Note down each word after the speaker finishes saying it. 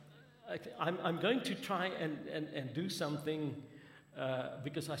I'm going to try and do something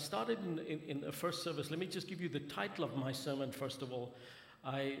because I started in the first service. Let me just give you the title of my sermon first of all.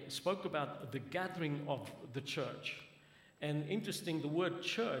 I spoke about the gathering of the church. And interesting, the word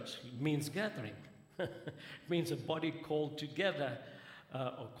church means gathering. It means a body called together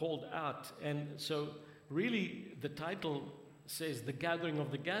or called out. And so really the title says the gathering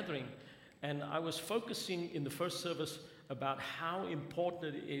of the gathering. And I was focusing in the first service about how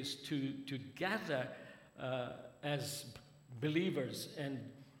important it is to gather as believers. And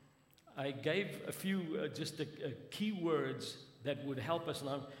I gave a few just key words that would help us. And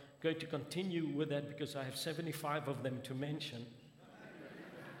I'm going to continue with that because I have 75 of them to mention.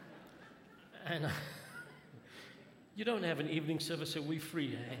 And you don't have an evening service, so we're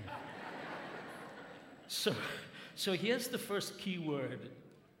free, eh? So here's the first key word.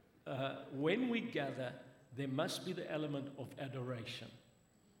 When we gather, there must be the element of adoration.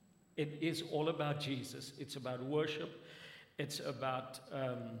 It is all about Jesus. It's about worship. It's about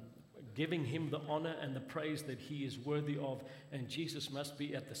giving him the honor and the praise that he is worthy of, and Jesus must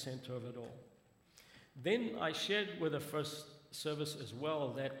be at the center of it all. Then I shared with the first service as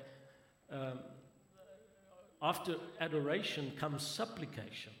well that after adoration comes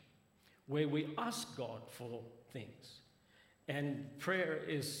supplication, where we ask God for things. And prayer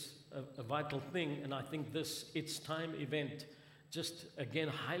is a vital thing, and I think this It's Time event just again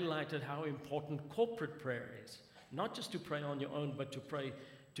highlighted how important corporate prayer is. Not just to pray on your own, but to pray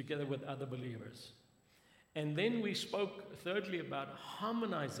together with other believers. And then we spoke thirdly about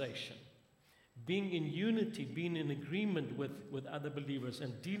harmonization, being in unity, being in agreement with other believers,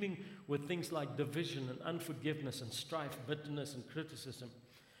 and dealing with things like division and unforgiveness and strife, bitterness and criticism.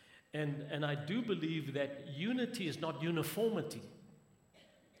 And I do believe that unity is not uniformity.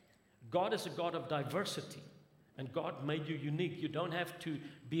 God is a God of diversity, and God made you unique. You don't have to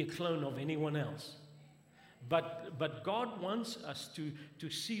be a clone of anyone else. But God wants us to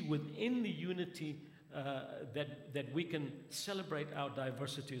see within the unity that we can celebrate our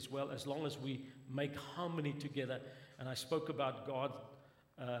diversity as well, as long as we make harmony together. And I spoke about God,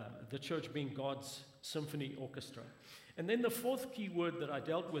 the church being God's symphony orchestra. And then the fourth key word that I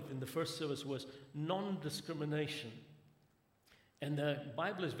dealt with in the first service was non-discrimination. And the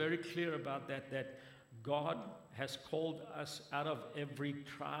Bible is very clear about that God has called us out of every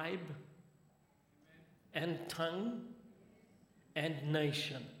tribe and tongue and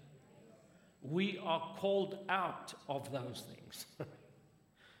nation. We are called out of those things.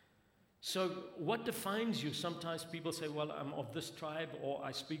 So what defines you? Sometimes people say, well, I'm of this tribe, or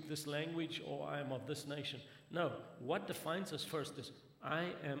I speak this language, or I am of this nation. No, what defines us first is I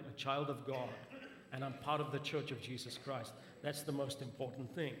am a child of God, and I'm part of the Church of Jesus Christ. That's the most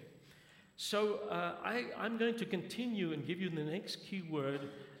important thing. So I'm going to continue and give you the next key word,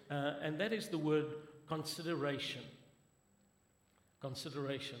 and that is the word consideration.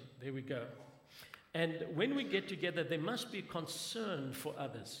 Consideration. There we go. And when we get together, there must be a concern for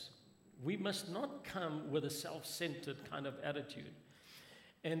others. We must not come with a self-centered kind of attitude.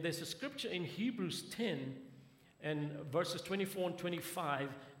 And there's a scripture in Hebrews 10 and verses 24 and 25,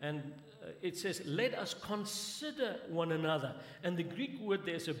 and it says, let us consider one another. And the Greek word,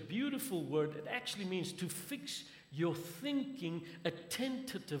 there's a beautiful word. It actually means to fix your thinking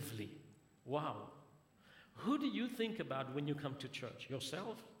attentively. Wow. Who do you think about when you come to church?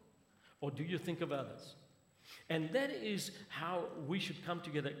 Yourself? Or do you think of others? And that is how we should come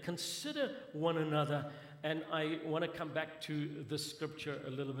together. Consider one another. And I want to come back to this scripture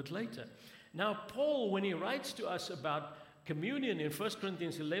a little bit later. Now, Paul, when he writes to us about communion in 1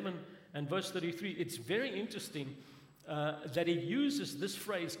 Corinthians 11 and verse 33, it's very interesting that he uses this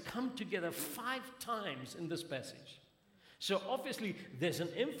phrase, come together, 5 times in this passage. So obviously, there's an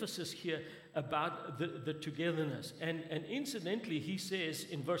emphasis here about the togetherness. And incidentally, he says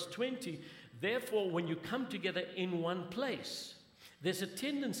in verse 20, therefore, when you come together in one place, there's a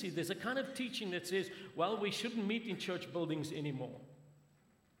tendency, there's a kind of teaching that says, well, we shouldn't meet in church buildings anymore.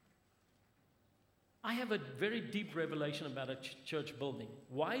 I have a very deep revelation about a church building.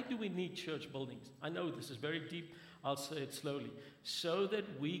 Why do we need church buildings? I know this is very deep. I'll say it slowly. So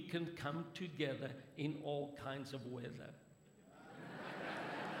that we can come together in all kinds of weather.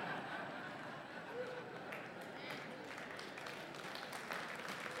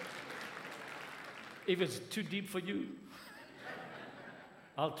 If it's too deep for you,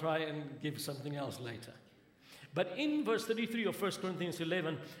 I'll try and give something else later. But in verse 33 of 1 Corinthians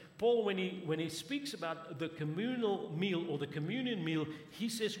 11, Paul, when he speaks about the communal meal or the communion meal, he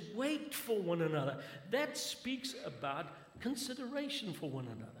says, wait for one another. That speaks about consideration for one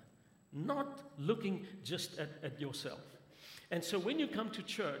another, not looking just at yourself. And so when you come to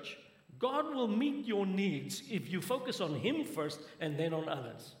church, God will meet your needs if you focus on Him first and then on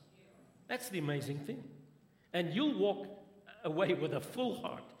others. That's the amazing thing. And you'll walk away with a full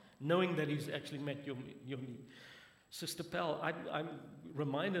heart, knowing that He's actually met your need. Sister Pell, I'm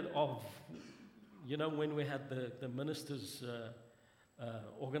reminded of, when we had the ministers'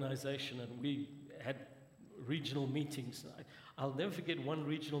 organization and we had regional meetings. I'll never forget one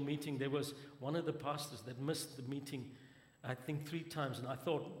regional meeting. There was one of the pastors that missed the meeting, I think 3 times. And I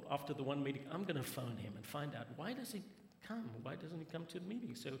thought after the one meeting, I'm going to phone him and find out, why does he come? Why doesn't he come to the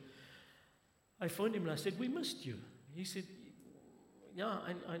meeting? So I phoned him and I said, we missed you. He said, yeah,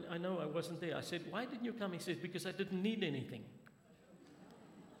 I know I wasn't there. I said, why didn't you come? He said, because I didn't need anything.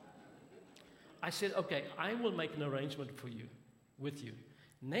 I said, okay, I will make an arrangement for you, with you.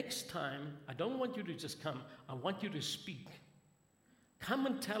 Next time, I don't want you to just come. I want you to speak. Come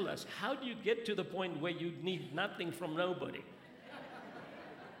and tell us, how do you get to the point where you need nothing from nobody?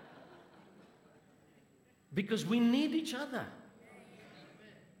 Because we need each other.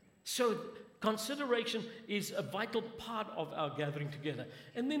 So consideration is a vital part of our gathering together.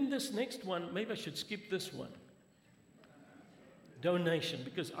 And then this next one, maybe I should skip this one. Donation,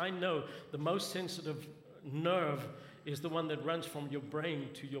 because I know the most sensitive nerve is the one that runs from your brain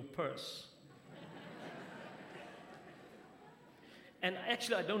to your purse. And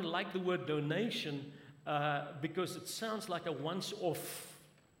actually, I don't like the word donation because it sounds like a once-off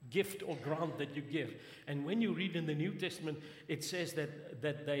gift or grant that you give. And when you read in the New Testament, it says that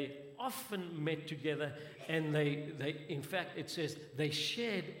they often met together, and they in fact, it says they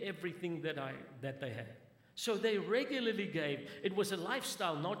shared everything that they had. So they regularly gave. It was a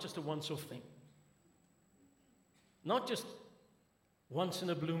lifestyle, not just a once-off thing. Not just once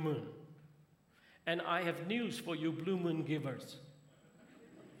in a blue moon. And I have news for you blue moon givers.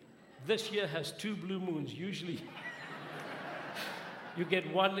 This year has 2 blue moons. Usually you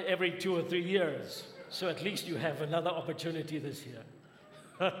get one every 2 or 3 years. So at least you have another opportunity this year.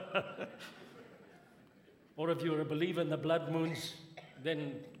 Or if you're a believer in the blood moons,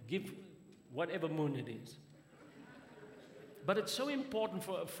 then give whatever moon it is. But it's so important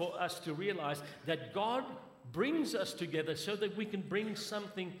for us to realize that God brings us together so that we can bring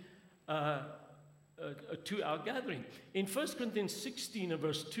something to our gathering. In 1 Corinthians 16 and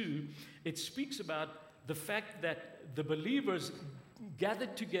verse 2, it speaks about the fact that the believers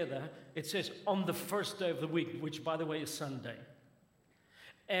gathered together, it says, on the first day of the week, which, by the way, is Sunday.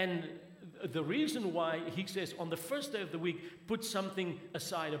 And the reason why he says on the first day of the week, put something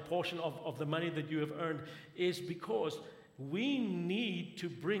aside, a portion of the money that you have earned, is because we need to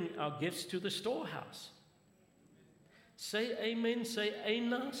bring our gifts to the storehouse. Say amen, say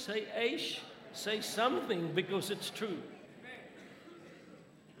aina, say aish, say something, because it's true.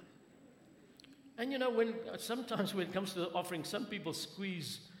 And sometimes when it comes to the offering, some people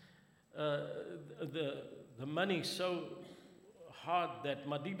squeeze the money so hard that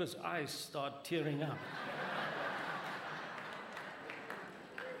Madiba's eyes start tearing up.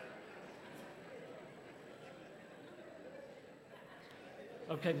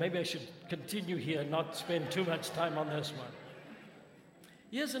 Okay, maybe I should continue here and not spend too much time on this one.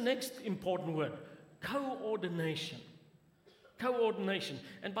 Here's the next important word, coordination. Coordination.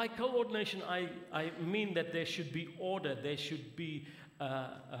 And by coordination, I mean that there should be order. There should be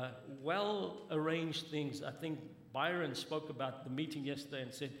well-arranged things. I think Byron spoke about the meeting yesterday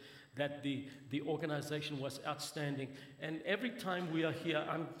and said that the organization was outstanding. And every time we are here,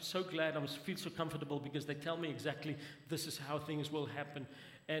 I'm so glad, I feel so comfortable because they tell me exactly this is how things will happen.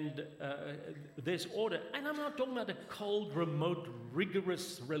 And there's order. And I'm not talking about a cold, remote,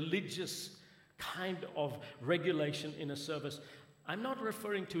 rigorous, religious kind of regulation in a service. I'm not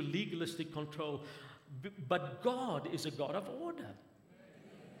referring to legalistic control, but God is a God of order.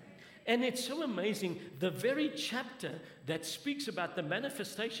 And it's so amazing, the very chapter that speaks about the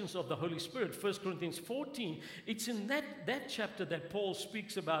manifestations of the Holy Spirit, 1 Corinthians 14, it's in that chapter that Paul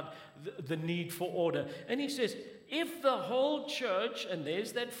speaks about the need for order. And he says, if the whole church, and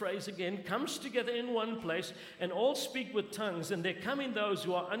there's that phrase again, comes together in one place and all speak with tongues, and there come in those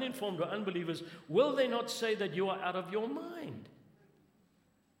who are uninformed or unbelievers, will they not say that you are out of your mind?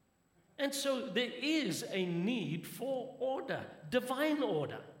 And so there is a need for order, divine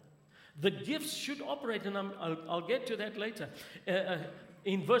order. The gifts should operate, and I'll get to that later.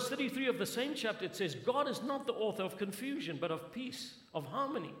 In verse 33 of the same chapter, it says, God is not the author of confusion, but of peace, of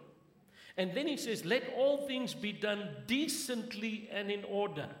harmony. And then he says, let all things be done decently and in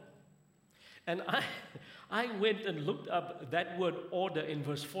order. And I went and looked up that word order in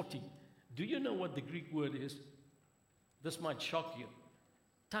verse 40. Do you know what the Greek word is? This might shock you.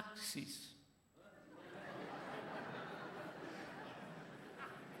 Taxis.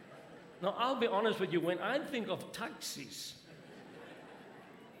 Now, I'll be honest with you, when I think of taxis,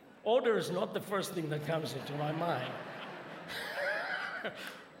 order is not the first thing that comes into my mind.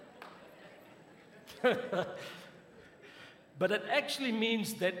 But it actually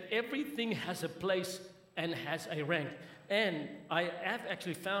means that everything has a place and has a rank. And I have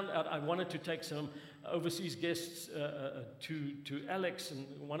actually found out I wanted to take some overseas guests to Alex and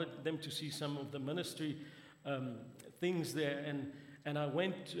wanted them to see some of the ministry things there. And I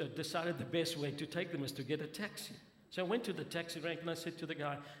decided the best way to take them is to get a taxi. So I went to the taxi rank and I said to the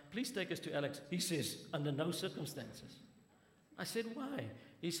guy, please take us to Alex. He says, under no circumstances. I said, why?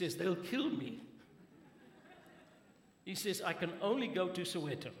 He says, they'll kill me. He says, I can only go to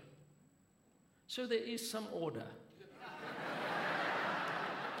Soweto. So there is some order.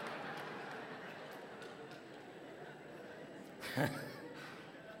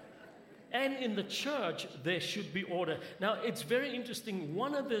 And in the church, there should be order. Now, it's very interesting.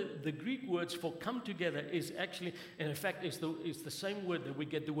 One of the Greek words for come together is actually, and in fact, is the same word that we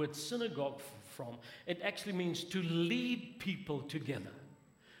get the word synagogue from. It actually means to lead people together.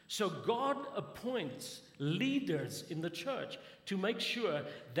 So God appoints leaders in the church to make sure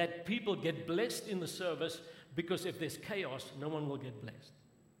that people get blessed in the service, because if there's chaos, no one will get blessed.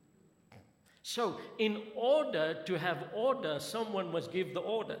 So in order to have order, someone must give the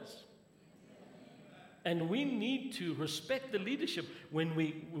orders. And we need to respect the leadership when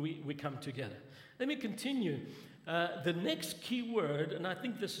we come together. Let me continue. The next key word, and I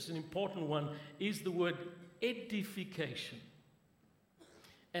think this is an important one, is the word edification.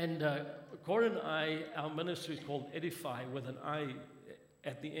 And Cora and I, our ministry is called Edify, with an I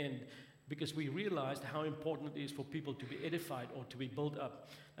at the end, because we realized how important it is for people to be edified or to be built up.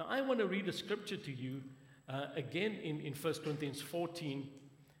 Now, I want to read a scripture to you, again in 1 Corinthians 14,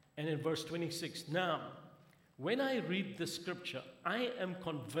 and in verse 26. Now, when I read the scripture, I am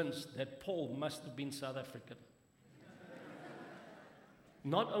convinced that Paul must have been South African.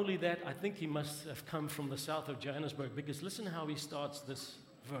 Not only that, I think he must have come from the south of Johannesburg, because listen how he starts this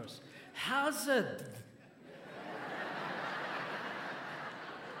verse. How's it?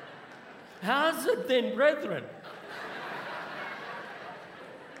 How's it then, brethren?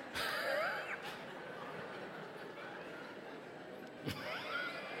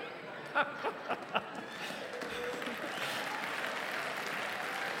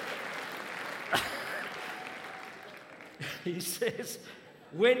 He says,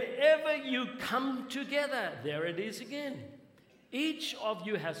 whenever you come together, there it is again. Each of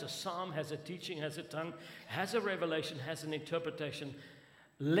you has a psalm, has a teaching, has a tongue, has a revelation, has an interpretation.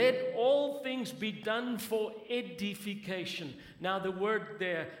 Let all things be done for edification. Now, the word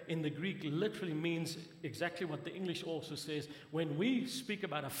there in the Greek literally means exactly what the English also says. When we speak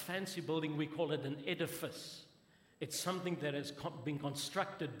about a fancy building, we call it an edifice. It's something that has been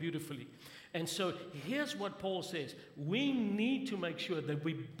constructed beautifully. And so here's what Paul says. We need to make sure that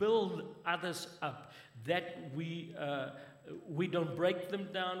we build others up, that we don't break them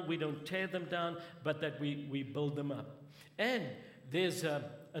down, we don't tear them down, but that we build them up. And there's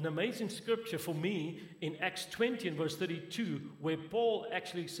an amazing scripture for me in Acts 20 and verse 32, where Paul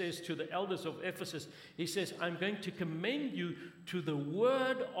actually says to the elders of Ephesus, he says, I'm going to commend you to the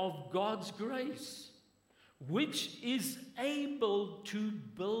word of God's grace, which is able to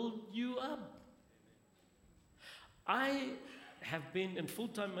build you up. I have been in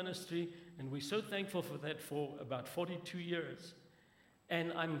full-time ministry, and we're so thankful for that, for about 42 years.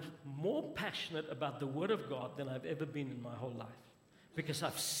 And I'm more passionate about the Word of God than I've ever been in my whole life, because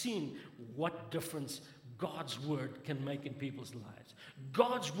I've seen what difference God's Word can make in people's lives.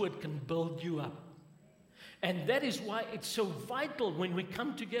 God's Word can build you up. And that is why it's so vital when we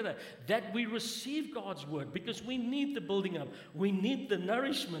come together that we receive God's Word, because we need the building up. We need the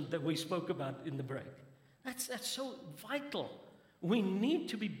nourishment that we spoke about in the break. That's so vital. We need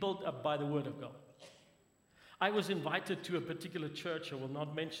to be built up by the Word of God. I was invited to a particular church. I will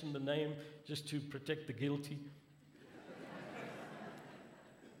not mention the name just to protect the guilty.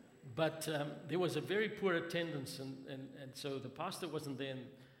 But there was a very poor attendance, and so the pastor wasn't there. And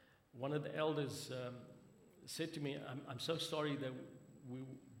one of the elders said to me, I'm so sorry that we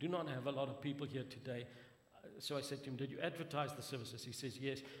do not have a lot of people here today. So I said to him, did you advertise the services? He says,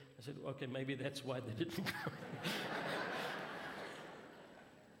 yes. I said, okay, maybe that's why they didn't come.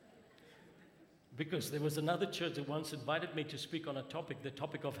 Because there was another church that once invited me to speak on a topic, the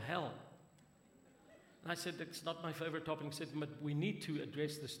topic of hell. And I said, it's not my favorite topic. He said, but we need to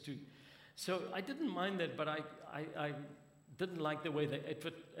address this too. So I didn't mind that, but I didn't like the way they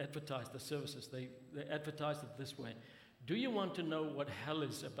advertised the services. They advertised it this way. Do you want to know what hell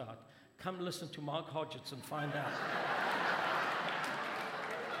is about? Come listen to Mark Hodgetts and find out.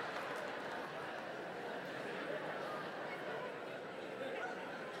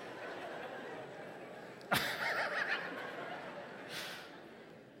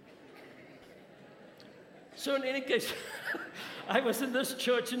 So in any case, I was in this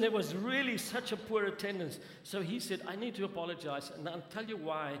church and there was really such a poor attendance. So he said, I need to apologize. And I'll tell you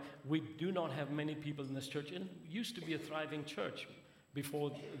why we do not have many people in this church. And it used to be a thriving church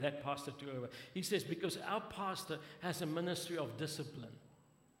before that pastor took over. He says, because our pastor has a ministry of discipline.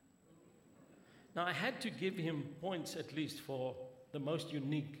 Now, I had to give him points at least for the most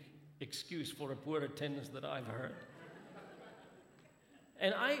unique excuse for a poor attendance that I've heard.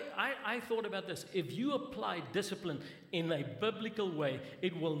 And I thought about this. If you apply discipline in a biblical way,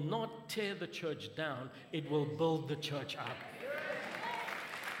 it will not tear the church down. It will build the church up.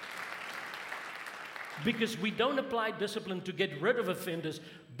 Because we don't apply discipline to get rid of offenders,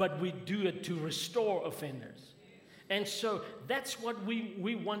 but we do it to restore offenders. And so that's what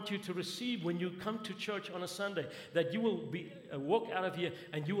we want you to receive when you come to church on a Sunday, that you will walk out of here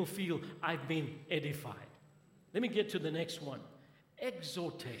and you will feel, I've been edified. Let me get to the next one.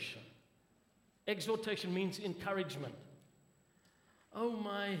 Exhortation. Exhortation means encouragement. Oh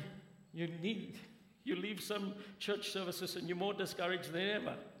my, you leave some church services and you're more discouraged than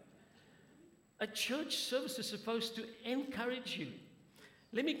ever. A church service is supposed to encourage you.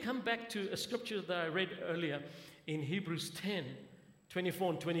 Let me come back to a scripture that I read earlier in Hebrews 10,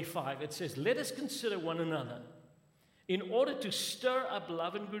 24 and 25. It says, let us consider one another in order to stir up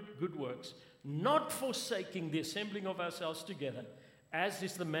love and good works, not forsaking the assembling of ourselves together, as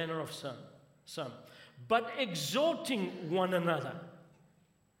is the manner of some, but exhorting one another,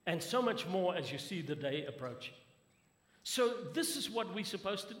 and so much more as you see the day approaching. So this is what we're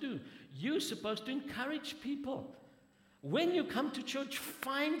supposed to do. You're supposed to encourage people. When you come to church,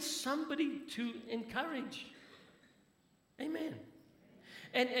 find somebody to encourage. Amen.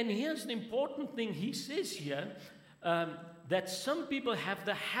 And here's the important thing he says here, that some people have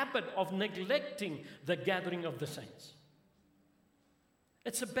the habit of neglecting the gathering of the saints.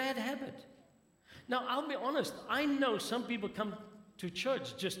 It's a bad habit. Now, I'll be honest, I know some people come to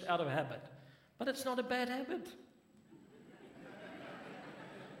church just out of habit, but it's not a bad habit.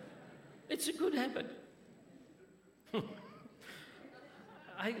 It's a good habit.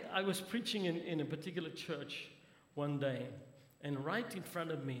 I was preaching in a particular church one day, and right in front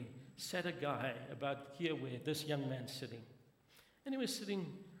of me sat a guy about here where this young man's sitting. And he was sitting,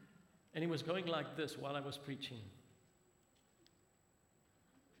 and he was going like this while I was preaching.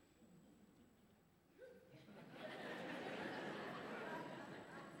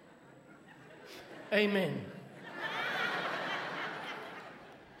 Amen.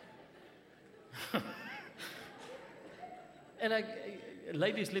 And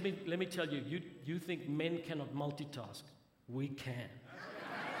ladies, let me tell you, you think men cannot multitask. We can.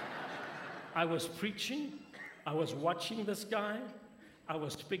 I was preaching, I was watching this guy, I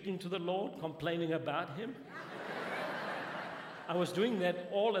was speaking to the Lord, complaining about him. I was doing that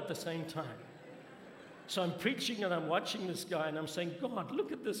all at the same time. So I'm preaching and I'm watching this guy and I'm saying, God,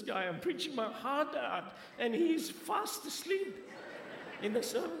 look at this guy. I'm preaching my heart out and he's fast asleep in the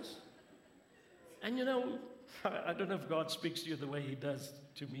service. And you know, I don't know if God speaks to you the way he does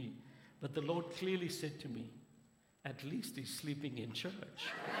to me, but the Lord clearly said to me, at least he's sleeping in church.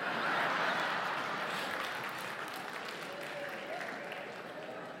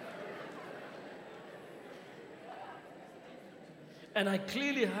 And I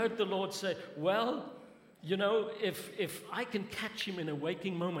clearly heard the Lord say, well, you know, if I can catch him in a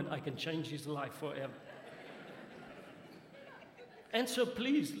waking moment, I can change his life forever. And so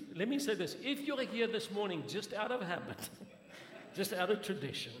please, let me say this. If you're here this morning just out of habit, just out of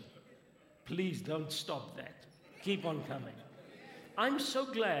tradition, please don't stop that. Keep on coming. I'm so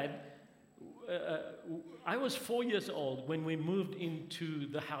glad. I was 4 years old when we moved into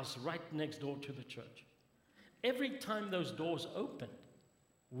the house right next door to the church. Every time those doors opened,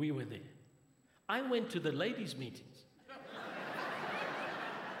 we were there. I went to the ladies' meetings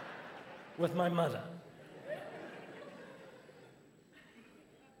with my mother.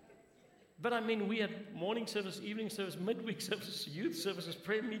 But I mean, we had morning service, evening service, midweek service, youth services,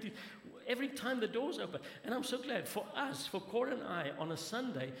 prayer meetings, every time the doors open. And I'm so glad for us, for Cora and I, on a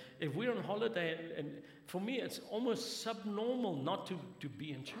Sunday, if we're on holiday, and for me, it's almost subnormal not to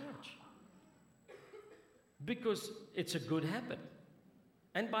be in church. Because it's a good habit.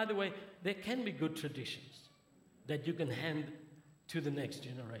 And by the way, there can be good traditions that you can hand to the next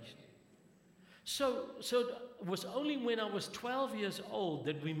generation. So it was only when I was 12 years old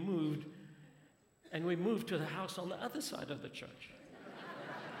that we moved, and we moved to the house on the other side of the church.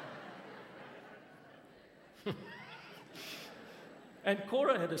 And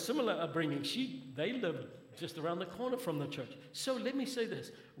Cora had a similar upbringing. They lived just around the corner from the church. So let me say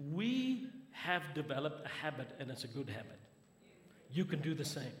this. We have developed a habit, and it's a good habit. You can do the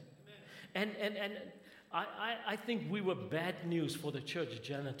same. And I think we were bad news for the church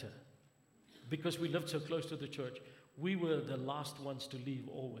janitor because we lived so close to the church. We were the last ones to leave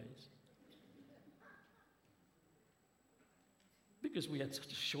always. Because we had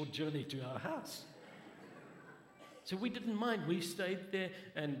such a short journey to our house. So we didn't mind. We stayed there,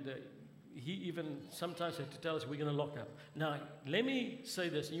 and he even sometimes had to tell us, we're going to lock up. Now, let me say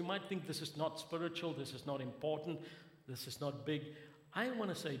this. You might think this is not spiritual, this is not important, this is not big. I want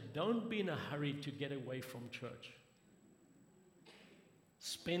to say, don't be in a hurry to get away from church.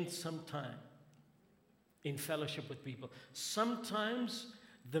 Spend some time in fellowship with people. Sometimes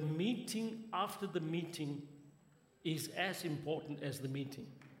the meeting after the meeting is as important as the meeting.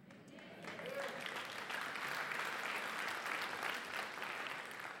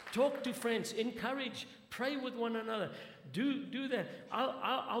 Talk to friends, encourage, pray with one another. Do that.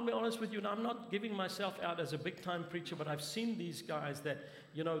 I'll be honest with you, and I'm not giving myself out as a big-time preacher, but I've seen these guys that,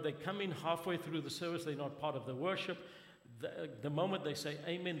 they come in halfway through the service, they're not part of the worship. The moment they say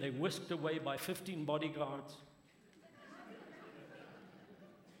amen, they're whisked away by 15 bodyguards.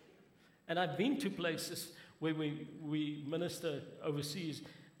 And I've been to places where we minister overseas,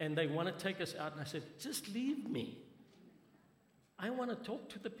 and they want to take us out, and I said, just leave me. I want to talk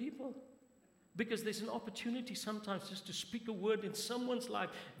to the people. Because there's an opportunity sometimes just to speak a word in someone's life,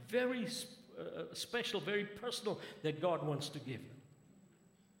 very special, very personal, that God wants to give them.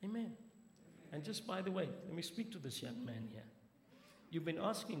 Amen. And just by the way, let me speak to this young man here. You've been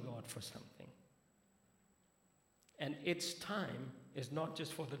asking God for something. And its time is not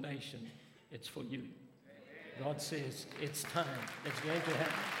just for the nation, it's for you. God says it's time. It's going to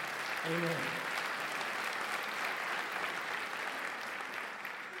happen. Amen.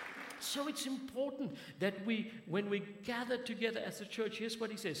 So it's important that when we gather together as a church, here's what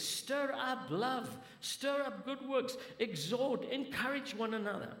he says: stir up love, stir up good works, exhort, encourage one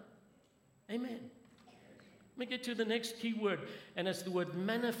another. Amen. Let me get to the next key word, and it's the word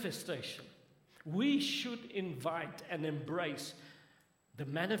manifestation. We should invite and embrace the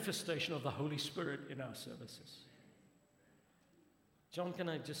manifestation of the Holy Spirit in our services. John, can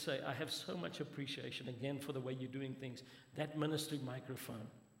I just say, I have so much appreciation again for the way you're doing things. That ministry microphone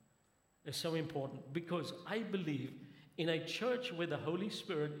is so important, because I believe in a church where the Holy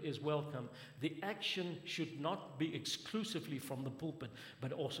Spirit is welcome, the action should not be exclusively from the pulpit,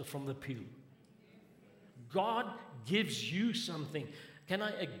 but also from the pew. God gives you something. Can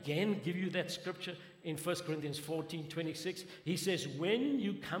I again give you that scripture in 1 Corinthians 14:26? He says, when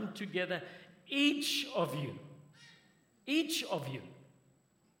you come together, each of you,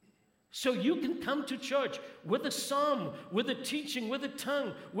 so you can come to church with a psalm, with a teaching, with a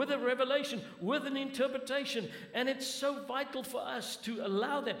tongue, with a revelation, with an interpretation. And it's so vital for us to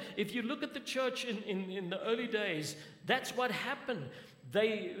allow that. If you look at the church in the early days, that's what happened.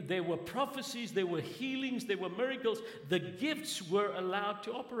 There were prophecies, there were healings, there were miracles. The gifts were allowed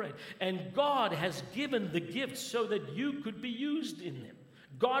to operate. And God has given the gifts so that you could be used in them.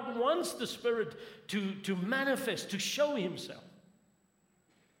 God wants the Spirit to manifest, to show Himself.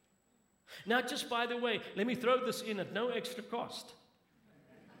 Now, just by the way, let me throw this in at no extra cost.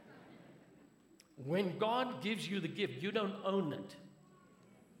 When God gives you the gift, you don't own it.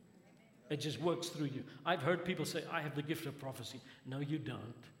 It just works through you. I've heard people say, I have the gift of prophecy. No, you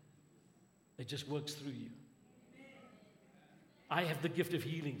don't. It just works through you. I have the gift of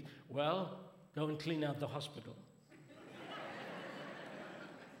healing. Well, go and clean out the hospital.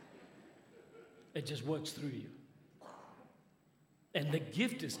 It just works through you. And the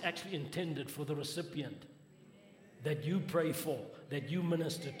gift is actually intended for the recipient that you pray for, that you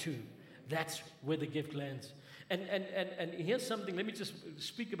minister to. That's where the gift lands. And here's something, let me just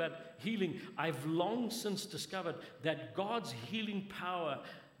speak about healing. I've long since discovered that God's healing power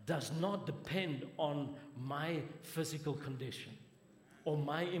does not depend on my physical condition or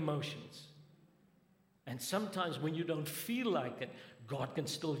my emotions. And sometimes when you don't feel like it, God can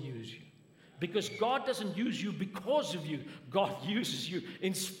still use you. Because God doesn't use you because of you. God uses you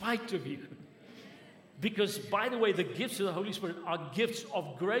in spite of you. Because, by the way, the gifts of the Holy Spirit are gifts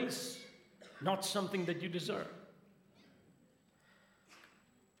of grace, not something that you deserve.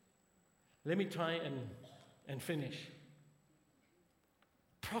 Let me try and finish.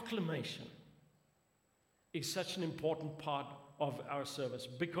 Proclamation is such an important part of our service,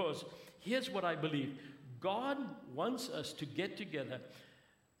 because here's what I believe. God wants us to get together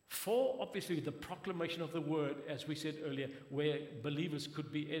for, obviously, the proclamation of the word, as we said earlier, where believers could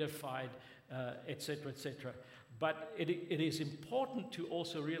be edified, etc., etc. But it is important to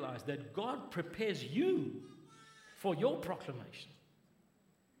also realize that God prepares you for your proclamation.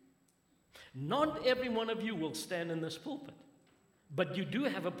 Not every one of you will stand in this pulpit, but you do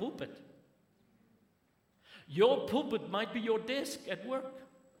have a pulpit. Your pulpit might be your desk at work.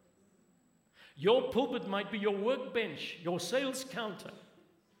 Your pulpit might be your workbench, your sales counter,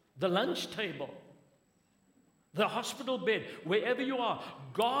 the lunch table, the hospital bed, wherever you are.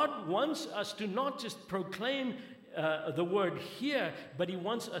 God wants us to not just proclaim the word here, but He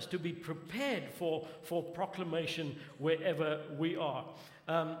wants us to be prepared for proclamation wherever we are.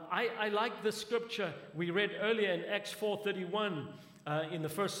 I like the scripture we read earlier in Acts 4:31. In the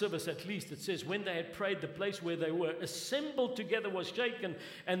first service at least, it says, when they had prayed, the place where they were assembled together was shaken,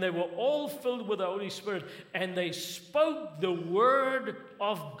 and they were all filled with the Holy Spirit, and they spoke the word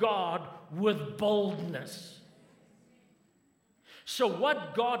of God with boldness. So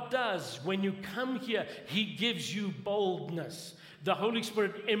what God does when you come here, He gives you boldness. The Holy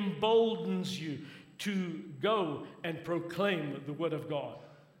Spirit emboldens you to go and proclaim the word of God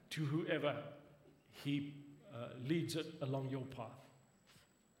to whoever He leads it along your path.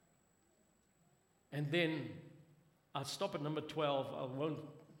 And then I'll stop at number 12. I won't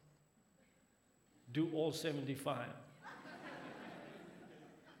do all 75.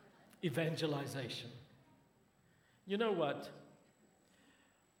 Evangelization. You know what?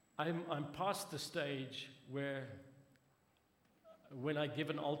 I'm past the stage where when I give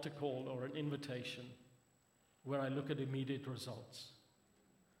an altar call or an invitation, where I look at immediate results.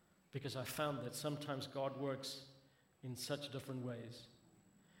 Because I found that sometimes God works in such different ways.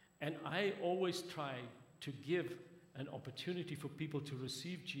 And I always try to give an opportunity for people to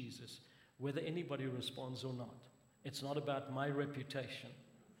receive Jesus, whether anybody responds or not. It's not about my reputation.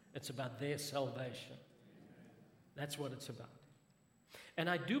 It's about their salvation. That's what it's about. And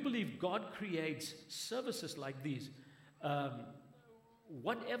I do believe God creates services like these.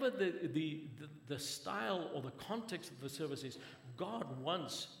 Whatever the style or the context of the service is, God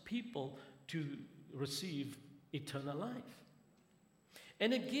wants people to receive eternal life.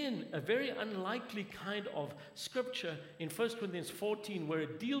 And again, a very unlikely kind of scripture in 1 Corinthians 14, where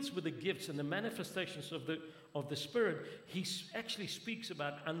it deals with the gifts and the manifestations of the Spirit, he actually speaks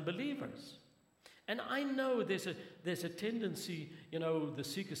about unbelievers. And I know there's a tendency, the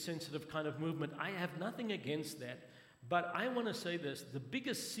seeker-sensitive kind of movement. I have nothing against that. But I want to say this, the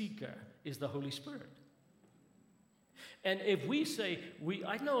biggest seeker is the Holy Spirit. And if we say,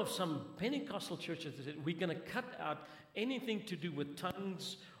 I know of some Pentecostal churches that said we're going to cut out anything to do with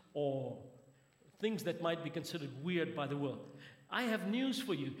tongues or things that might be considered weird by the world. I have news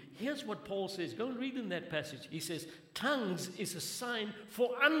for you. Here's what Paul says. Go and read in that passage. He says, tongues is a sign for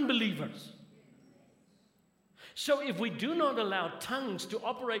unbelievers. So if we do not allow tongues to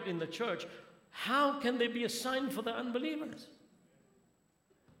operate in the church, how can there be a sign for the unbelievers?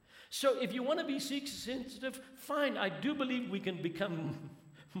 So if you want to be seeker-sensitive, fine. I do believe we can become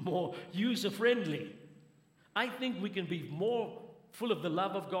more user-friendly. I think we can be more full of the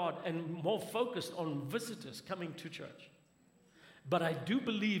love of God and more focused on visitors coming to church. But I do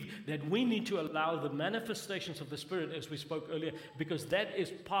believe that we need to allow the manifestations of the Spirit, as we spoke earlier, because that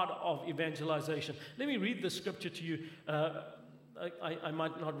is part of evangelization. Let me read the scripture to you. I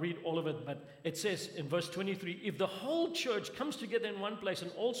might not read all of it, but it says in verse 23, if the whole church comes together in one place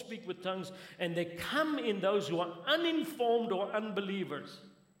and all speak with tongues, and they come in those who are uninformed or unbelievers,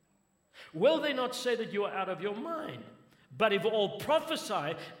 will they not say that you are out of your mind? But if all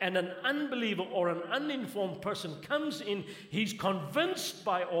prophesy and an unbeliever or an uninformed person comes in, he's convinced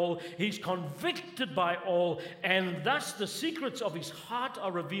by all, he's convicted by all, and thus the secrets of his heart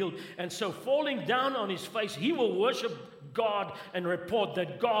are revealed. And so falling down on his face, he will worship God and report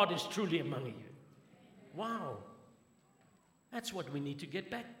that God is truly among you. Wow. That's what we need to get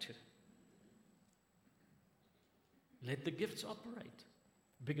back to. Let the gifts operate,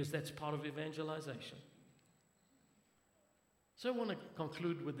 because that's part of evangelization. So I want to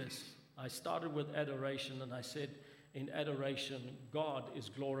conclude with this. I started with adoration, and I said in adoration, God is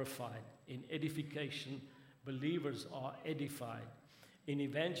glorified. In edification, believers are edified. In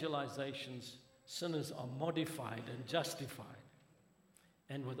evangelizations, sinners are modified and justified.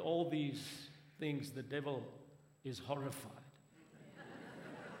 And with all these things, the devil is horrified.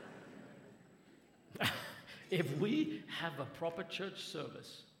 If we have a proper church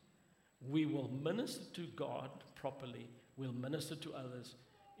service, we will minister to God properly. We'll minister to others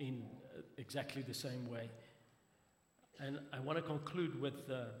in exactly the same way. And I want to conclude with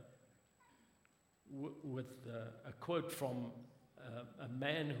a quote from a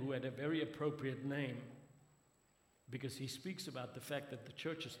man who had a very appropriate name, because he speaks about the fact that the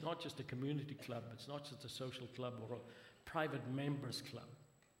church is not just a community club, it's not just a social club or a private members club.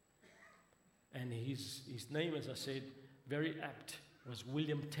 And his name, as I said, very apt, was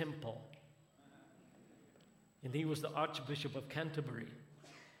William Temple. And he was the Archbishop of Canterbury.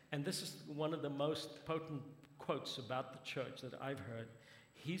 And this is one of the most potent quotes about the church that I've heard.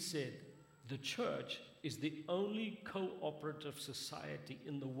 He said, the church is the only cooperative society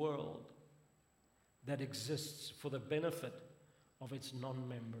in the world that exists for the benefit of its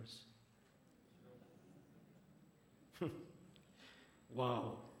non-members.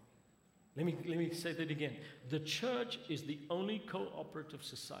 Wow. Let me say that again. The church is the only cooperative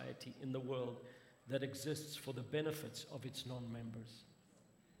society in the world that exists for the benefits of its non-members.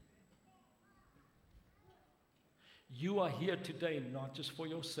 You are here today not just for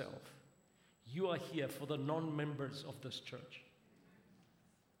yourself. You are here for the non-members of this church.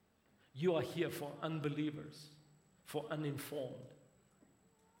 You are here for unbelievers, for uninformed.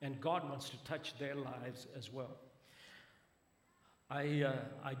 And God wants to touch their lives as well. I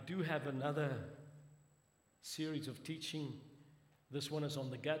do have another series of teaching. This one is on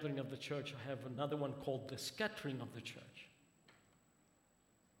the gathering of the church. I have another one called the scattering of the church.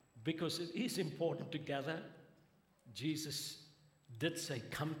 Because it is important to gather. Jesus did say,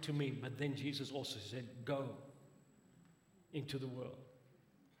 come to me, but then Jesus also said, go into the world.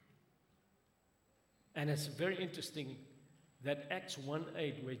 And it's very interesting that Acts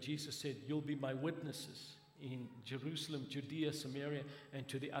 1:8, where Jesus said, you'll be my witnesses in Jerusalem, Judea, Samaria, and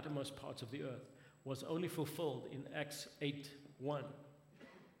to the uttermost parts of the earth, was only fulfilled in Acts 8:1,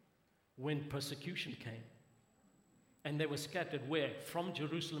 when persecution came. And they were scattered where? From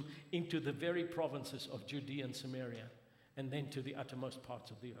Jerusalem into the very provinces of Judea and Samaria, and then to the uttermost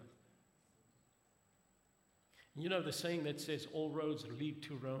parts of the earth. You know the saying that says, all roads lead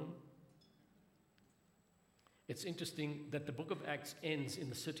to Rome? It's interesting that the book of Acts ends in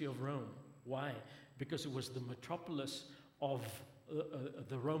the city of Rome. Why? Because it was the metropolis of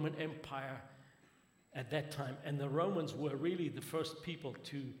the Roman Empire at that time. And the Romans were really the first people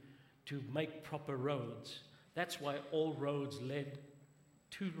to make proper roads. That's why all roads led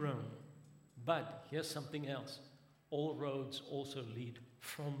to Rome. But here's something else. All roads also lead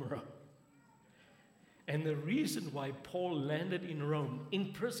from Rome. And the reason why Paul landed in Rome,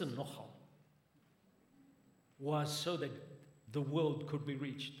 in prison nogal, was so that the world could be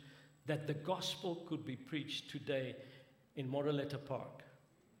reached, that the gospel could be preached today in Moreletta Park,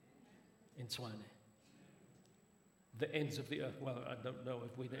 in Tshwane. The ends of the earth. Well, I don't know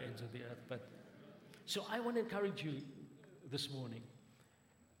if we're the ends of the earth, but... So I want to encourage you this morning.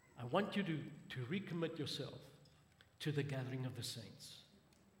 I want you to recommit yourself to the gathering of the saints,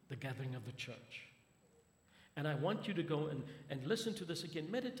 the gathering of the church. And I want you to go and listen to this again,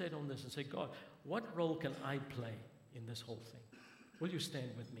 meditate on this and say, God, what role can I play in this whole thing? Will you stand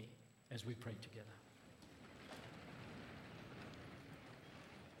with me as we pray together?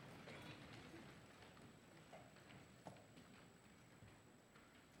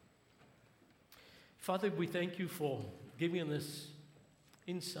 Father, we thank you for giving this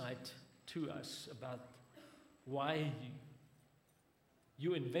insight to us about why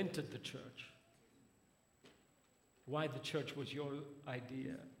you invented the church, why the church was your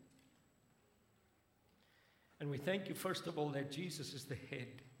idea. And we thank you, first of all, that Jesus is the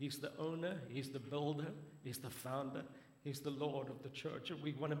head. He's the owner, he's the builder, he's the founder, he's the Lord of the church. And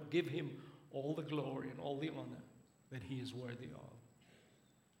we want to give him all the glory and all the honor that he is worthy of.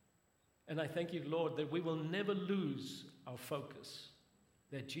 And I thank you, Lord, that we will never lose our focus,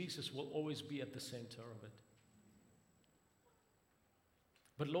 that Jesus will always be at the center of it.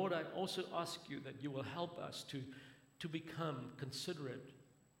 But Lord, I also ask you that you will help us to become considerate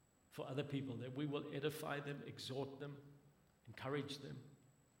for other people, that we will edify them, exhort them, encourage them.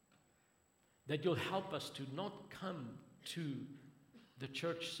 That you'll help us to not come to the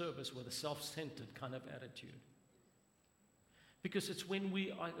church service with a self-centered kind of attitude. Because it's when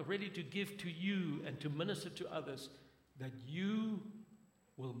we are ready to give to you and to minister to others that you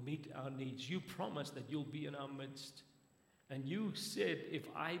will meet our needs. You promise that you'll be in our midst. And you said, if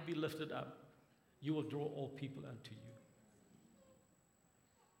I be lifted up, you will draw all people unto you.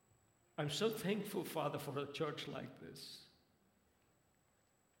 I'm so thankful, Father, for a church like this.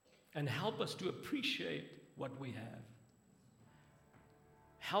 And help us to appreciate what we have.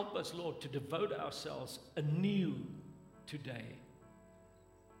 Help us, Lord, to devote ourselves anew today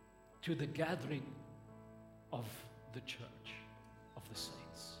to the gathering of the church, of the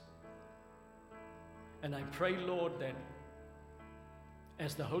saints. And I pray, Lord, that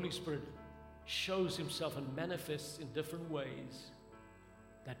as the Holy Spirit shows himself and manifests in different ways,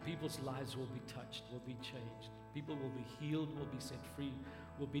 that people's lives will be touched, will be changed. People will be healed, will be set free,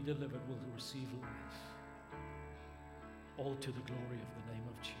 will be delivered, will receive life. All to the glory of the name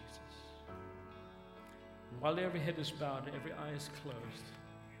of Jesus. While every head is bowed, every eye is closed,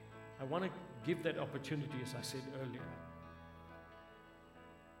 I want to give that opportunity, as I said earlier.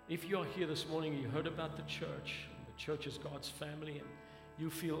 If you're here this morning and you heard about the church is God's family, and you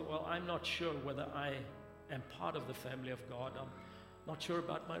feel, well, I'm not sure whether I am part of the family of God. I'm not sure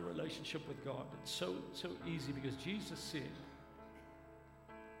about my relationship with God. It's so easy, because Jesus said,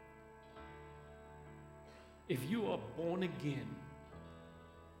 if you are born again,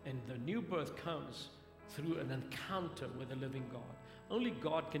 and the new birth comes through an encounter with the living God. Only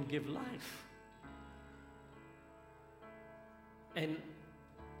God can give life. And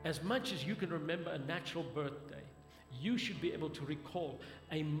as much as you can remember a natural birthday, you should be able to recall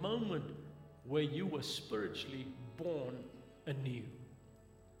a moment where you were spiritually born anew.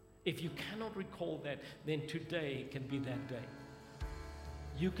 If you cannot recall that, then today can be that day.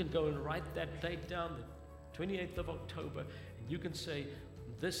 You can go and write that date down, the 28th of October, and you can say,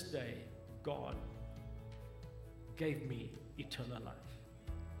 this day, God gave me eternal life.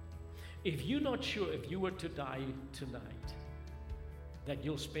 If you're not sure, if you were to die tonight, that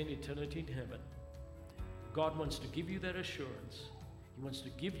you'll spend eternity in heaven, God wants to give you that assurance. He wants to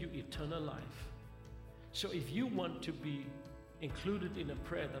give you eternal life. So if you want to be included in a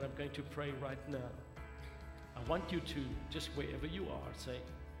prayer that I'm going to pray right now, I want you to, just wherever you are, say,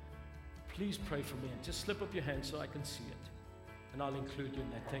 please pray for me, and just slip up your hand so I can see it. And I'll include you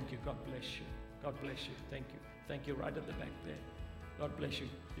in that. Thank you. God bless you. God bless you. Thank you. Thank you. Right at the back there. God bless you.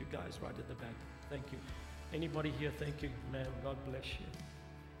 You guys right at the back. Thank you. Anybody here? Thank you, ma'am. God bless you.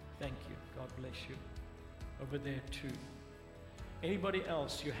 Thank you. God bless you. Over there too. Anybody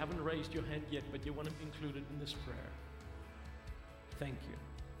else? You haven't raised your hand yet, but you want to be included in this prayer. Thank you.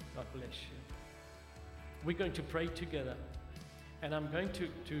 God bless you. We're going to pray together. And I'm going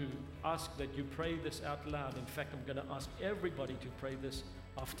to ask that you pray this out loud. In fact, I'm going to ask everybody to pray this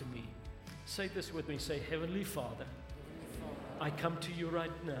after me. Say this with me. Say, Heavenly Father, I come to you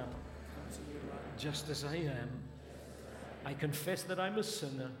right now, just as I am. I confess that I'm a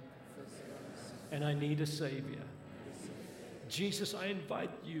sinner and I need a Savior. Jesus, I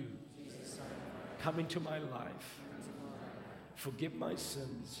invite you. Come into my life. Forgive my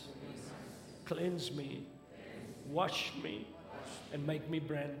sins. Cleanse me. Wash me. And make me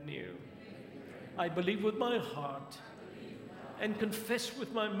brand new. I believe with my heart and confess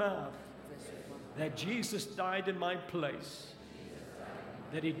with my mouth that Jesus died in my place,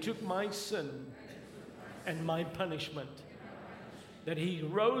 that He took my sin and my punishment, that He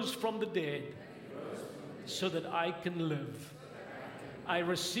rose from the dead so that I can live. I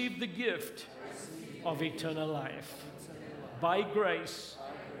receive the gift of eternal life. By grace,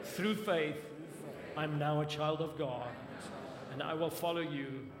 through faith, I'm now a child of God. And I will follow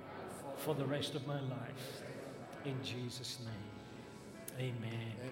you for the rest of my life. In Jesus' name, amen.